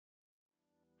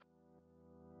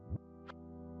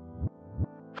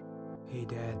Hey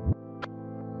Dad,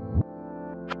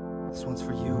 this one's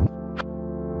for you.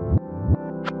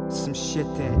 Some shit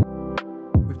that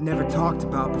we've never talked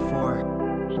about before.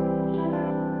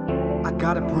 I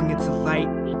gotta bring it to light.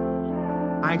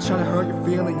 I ain't trying to hurt your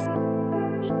feelings,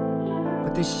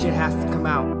 but this shit has to come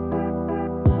out.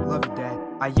 I love you, Dad.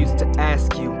 I used to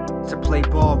ask you to play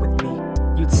ball with me.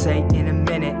 You'd say in a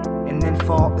minute and then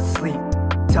fall asleep.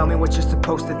 Tell me what you're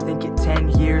supposed to think at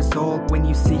 10 years old when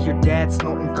you see your dad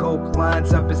snorting coke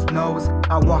lines up his nose.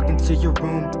 I walk into your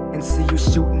room and see you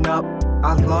shooting up.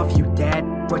 I love you,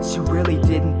 Dad, but you really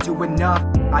didn't do enough.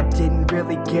 I didn't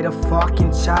really get a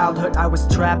fucking childhood. I was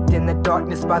trapped in the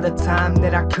darkness by the time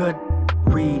that I could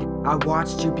read. I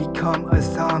watched you become a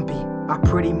zombie. I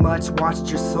pretty much watched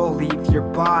your soul leave your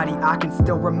body. I can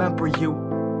still remember you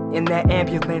in that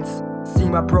ambulance. See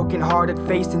my broken hearted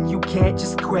face and you can't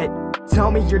just quit. Tell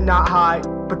me you're not high,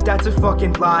 but that's a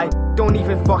fucking lie. Don't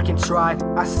even fucking try.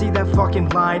 I see that fucking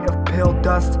line of pill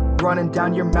dust running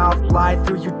down your mouth, glide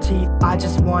through your teeth. I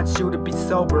just want you to be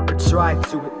sober, or try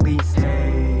to at least.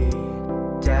 Hey,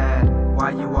 Dad,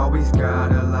 why you always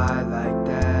gotta lie like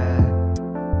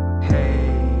that?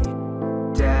 Hey,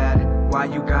 Dad, why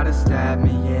you gotta stab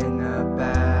me in the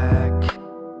back?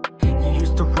 You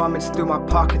used to rummage through my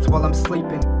pockets while I'm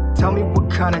sleeping. Tell me what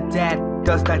kind of dad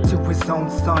does that to his own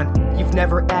son? You've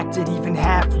never acted even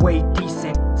halfway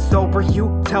decent. Sober,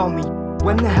 you tell me,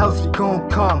 when the hell's he gonna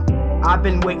come? I've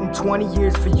been waiting 20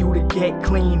 years for you to get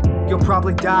clean. You'll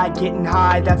probably die getting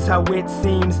high, that's how it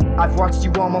seems. I've watched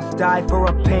you almost die for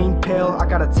a pain pill. I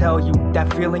gotta tell you,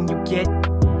 that feeling you get,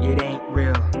 it ain't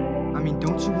real. I mean,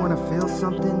 don't you wanna feel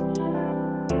something?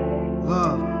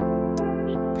 Love,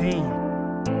 pain,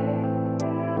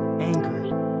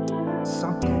 anger,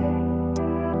 something.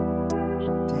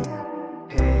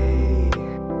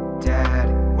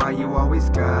 Why you always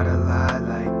gotta lie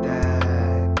like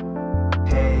that?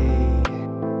 Hey,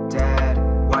 Dad,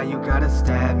 why you gotta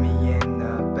stab me in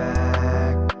the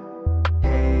back?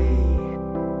 Hey,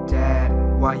 Dad,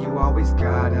 why you always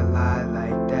gotta lie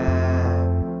like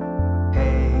that?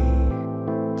 Hey,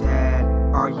 Dad,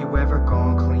 are you ever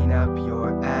gonna clean up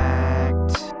your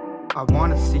act? I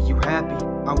wanna see you happy,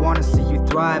 I wanna see you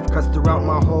thrive, cause throughout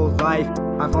my whole life,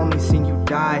 I've only seen you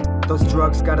die. Those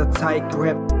drugs got a tight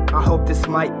grip. I hope this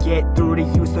might get through to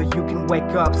you so you can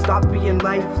wake up. Stop being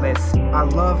lifeless. I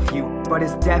love you, but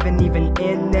is Devin even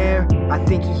in there? I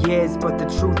think he is, but the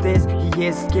truth is, he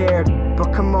is scared.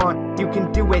 But come on, you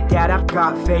can do it, Dad, I've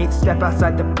got faith. Step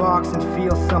outside the box and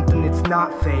feel something that's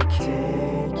not fake.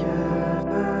 Take your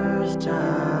first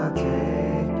child,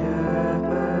 take your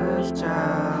first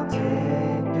child, take